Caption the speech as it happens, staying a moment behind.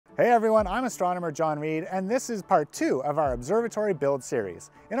Hey everyone, I'm astronomer John Reed, and this is part 2 of our observatory build series.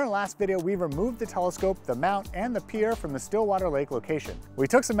 In our last video, we removed the telescope, the mount, and the pier from the Stillwater Lake location. We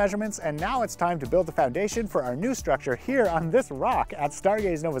took some measurements, and now it's time to build the foundation for our new structure here on this rock at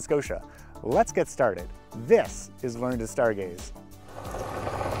Stargaze, Nova Scotia. Let's get started. This is Learn to Stargaze.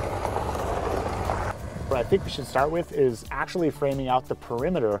 What I think we should start with is actually framing out the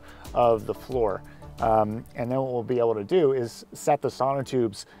perimeter of the floor. And then what we'll be able to do is set the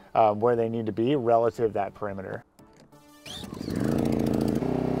sonotubes where they need to be relative to that perimeter.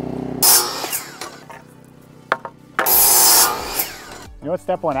 You know what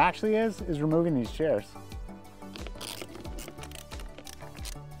step one actually is removing these chairs.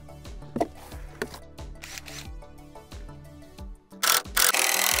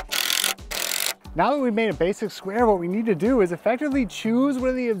 Now that we've made a basic square, what we need to do is effectively choose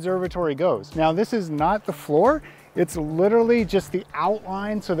where the observatory goes. Now, this is not the floor, it's literally just the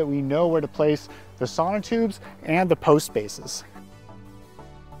outline so that we know where to place the sonotubes and the post bases.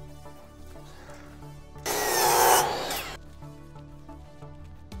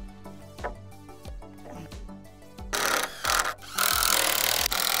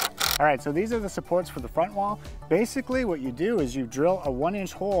 All right, so these are the supports for the front wall. Basically what you do is you drill a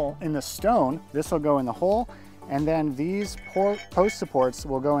 1-inch hole in the stone. This will go in the hole, and then these post supports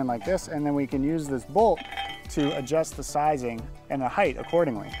will go in like this, and then we can use this bolt to adjust the sizing and the height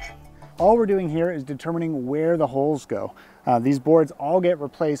accordingly. All we're doing here is determining where the holes go. These boards all get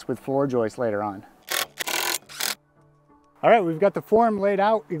replaced with floor joists later on. All right, we've got the form laid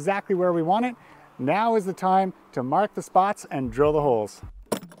out exactly where we want it. Now is the time to mark the spots and drill the holes.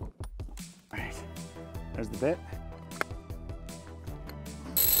 All right, there's the bit.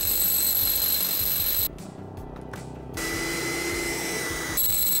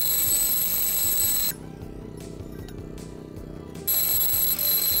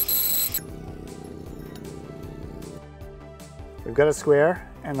 We've got a square,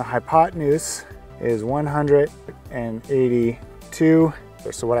 and the hypotenuse is 182.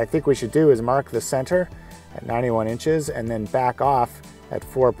 So what I think we should do is mark the center at 91 inches and then back off at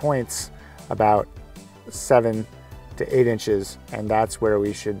 4 points about 7 to 8 inches, and that's where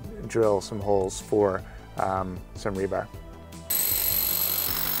we should drill some holes for some rebar.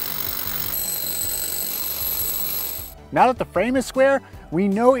 Now that the frame is square, we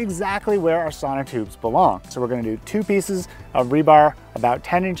know exactly where our sonotubes belong. So we're going to do 2 pieces of rebar about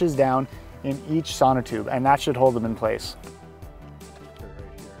 10 inches down in each sonotube, and that should hold them in place.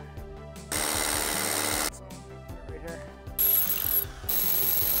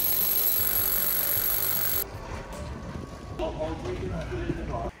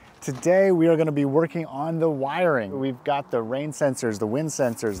 Today we are going to be working on the wiring. We've got the rain sensors, the wind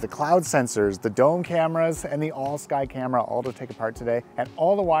sensors, the cloud sensors, the dome cameras, and the all-sky camera all to take apart today. And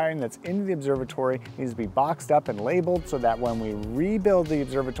all the wiring that's in the observatory needs to be boxed up and labeled so that when we rebuild the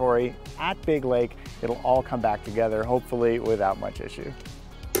observatory at Big Lake, it'll all come back together, hopefully without much issue.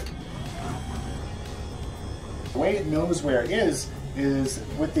 The way it knows where it is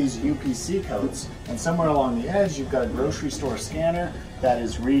with these UPC codes. And somewhere along the edge, you've got a grocery store scanner that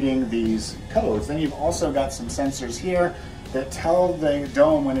is reading these codes. Then you've also got some sensors here that tell the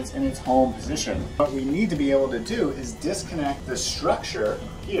dome when it's in its home position. What we need to be able to do is disconnect the structure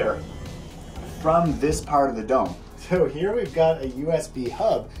here from this part of the dome. So here we've got a USB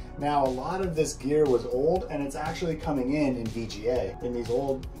hub. Now, a lot of this gear was old, and it's actually coming in VGA, in these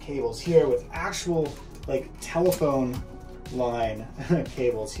old cables here with actual like telephone line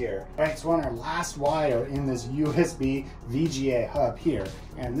cables here. All right, so on our last wire in this USB VGA hub here,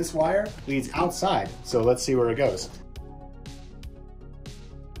 and this wire leads outside, so let's see where it goes.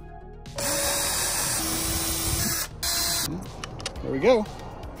 There we go.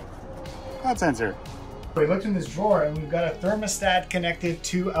 Cloud sensor. We looked in this drawer and we've got a thermostat connected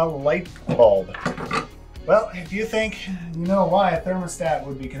to a light bulb. Well, if you think you know why a thermostat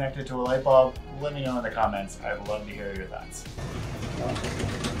would be connected to a light bulb, let me know in the comments. I'd love to hear your thoughts.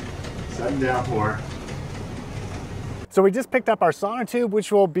 Sudden downpour. So we just picked up our sonotube,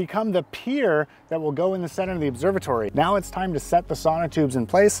 which will become the pier that will go in the center of the observatory. Now it's time to set the sonotubes in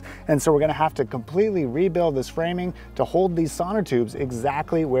place, and so we're gonna have to completely rebuild this framing to hold these sonotubes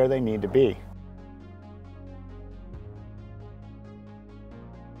exactly where they need to be.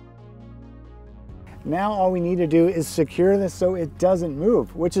 Now all we need to do is secure this so it doesn't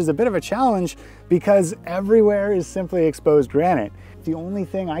move, which is a bit of a challenge because everywhere is simply exposed granite. The only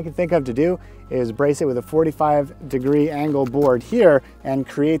thing I can think of to do is brace it with a 45-degree angle board here and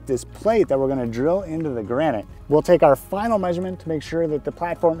create this plate that we're going to drill into the granite. We'll take our final measurement to make sure that the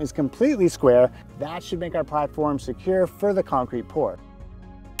platform is completely square. That should make our platform secure for the concrete pour.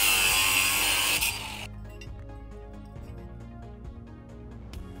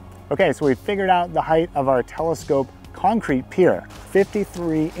 Okay, so we figured out the height of our telescope concrete pier,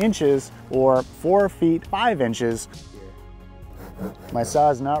 53 inches or 4 feet 5 inches. My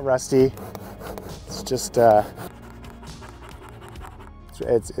saw is not rusty. It's just, this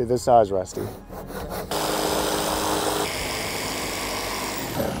saw is rusty.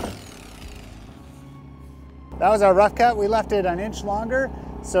 That was our rough cut. We left it an inch longer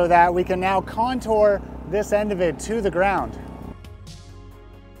so that we can now contour this end of it to the ground.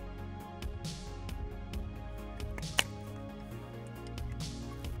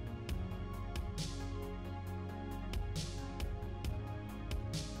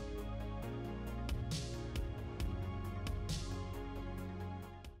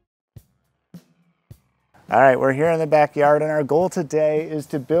 All right, we're here in the backyard, and our goal today is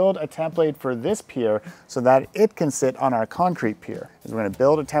to build a template for this pier so that it can sit on our concrete pier. We're gonna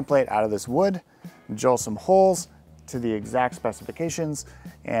build a template out of this wood, drill some holes to the exact specifications,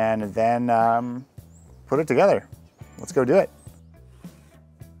 and then put it together. Let's go do it.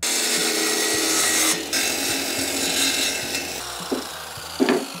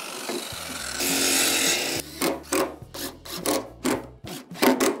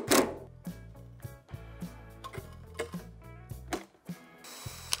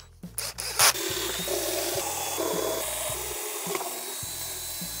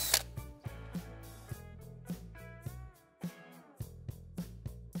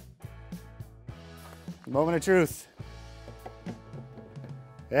 Moment of truth.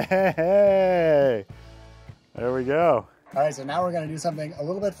 Hey, there we go. All right, so now we're gonna do something a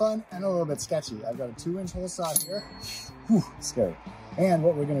little bit fun and a little bit sketchy. I've got a 2-inch hole saw here. Whew, scary. And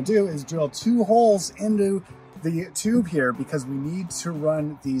what we're gonna do is drill 2 holes into the tube here because we need to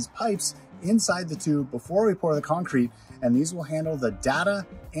run these pipes inside the tube before we pour the concrete, and these will handle the data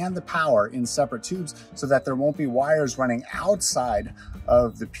and the power in separate tubes so that there won't be wires running outside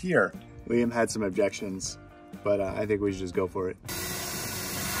of the pier. Liam had some objections, but I think we should just go for it.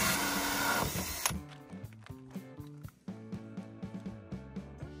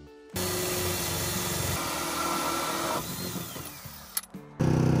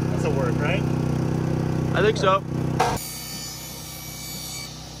 This'll work, right? I think so.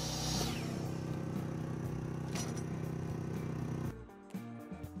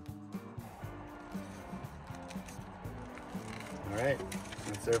 All right,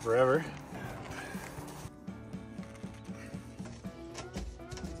 it's there forever.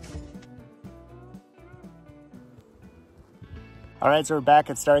 All right, so we're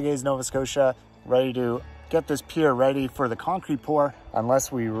back at Stargaze, Nova Scotia, ready to get this pier ready for the concrete pour.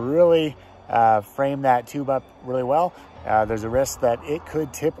 Unless we really frame that tube up really well, there's a risk that it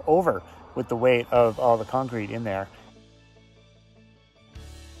could tip over with the weight of all the concrete in there.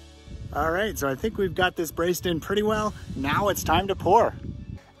 All right, so I think we've got this braced in pretty well. Now it's time to pour.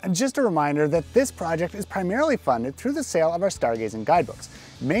 And just a reminder that this project is primarily funded through the sale of our stargazing guidebooks,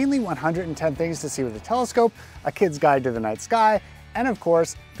 mainly 110 Things to See with a Telescope, A Kid's Guide to the Night Sky, and of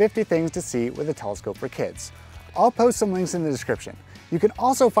course, 50 Things to See with a Telescope for Kids. I'll post some links in the description. You can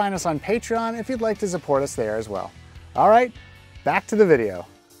also find us on Patreon if you'd like to support us there as well. All right, back to the video.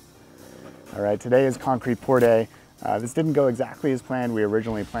 All right, today is concrete pour day. This didn't go exactly as planned. We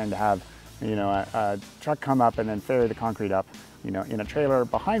originally planned to have, a truck come up and then ferry the concrete up, in a trailer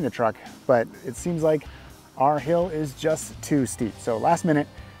behind the truck, but it seems like our hill is just too steep. So last minute,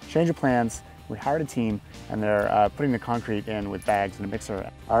 change of plans. We hired a team and they're putting the concrete in with bags and a mixer.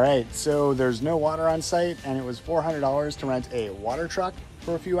 All right, so there's no water on site and it was $400 to rent a water truck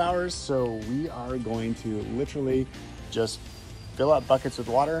for a few hours. So we are going to literally just fill up buckets with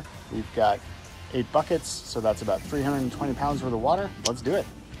water. We've got 8 buckets, so that's about 320 pounds worth of water. Let's do it.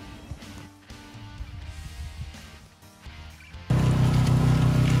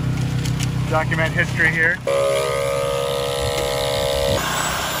 Document history here.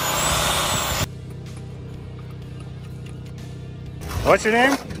 What's your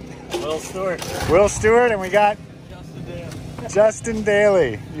name? Will Stewart. Will Stewart, and we got Justin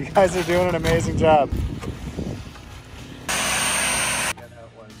Daly. You guys are doing an amazing job.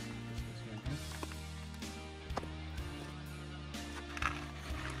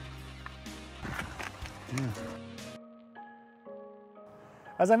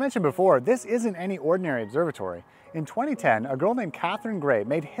 As I mentioned before, this isn't any ordinary observatory. In 2010, a girl named Catherine Gray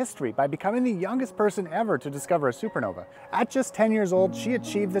made history by becoming the youngest person ever to discover a supernova. At just 10 years old, she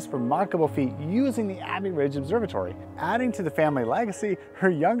achieved this remarkable feat using the Abbey Ridge Observatory. Adding to the family legacy, her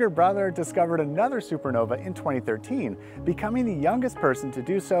younger brother discovered another supernova in 2013, becoming the youngest person to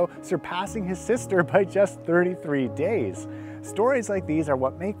do so, surpassing his sister by just 33 days. Stories like these are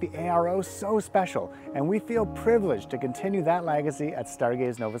what make the ARO so special, and we feel privileged to continue that legacy at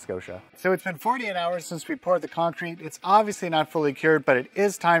Stargaze Nova Scotia. So it's been 48 hours since we poured the concrete. It's obviously not fully cured, but it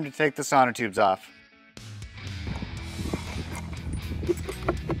is time to take the sonotubes off.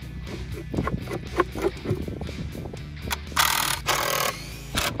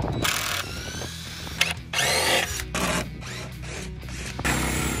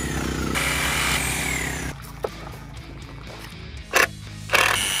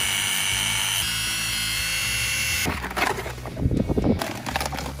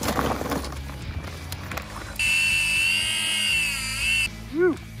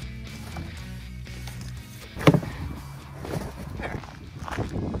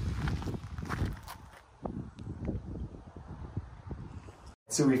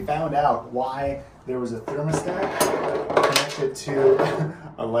 So we found out why there was a thermostat connected to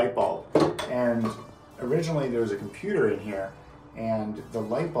a light bulb. And originally there was a computer in here, and the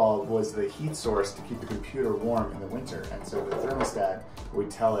light bulb was the heat source to keep the computer warm in the winter. And so the thermostat would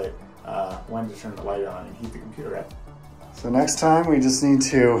tell it when to turn the light on and heat the computer up. So next time we just need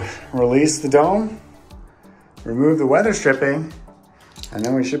to release the dome, remove the weather stripping, and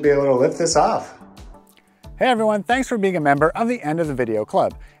then we should be able to lift this off. Hey everyone, thanks for being a member of the End of the Video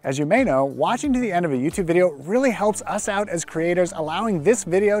Club. As you may know, watching to the end of a YouTube video really helps us out as creators, allowing this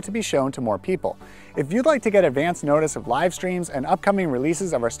video to be shown to more people. If you'd like to get advance notice of live streams and upcoming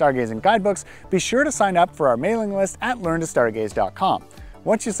releases of our stargazing guidebooks, be sure to sign up for our mailing list at learntostargaze.com.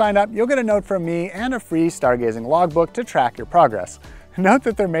 Once you sign up, you'll get a note from me and a free stargazing logbook to track your progress. Note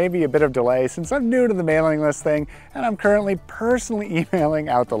that there may be a bit of delay since I'm new to the mailing list thing and I'm currently personally emailing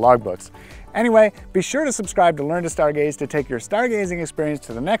out the logbooks. Anyway, be sure to subscribe to Learn to Stargaze to take your stargazing experience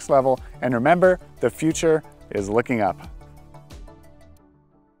to the next level, and remember, the future is looking up.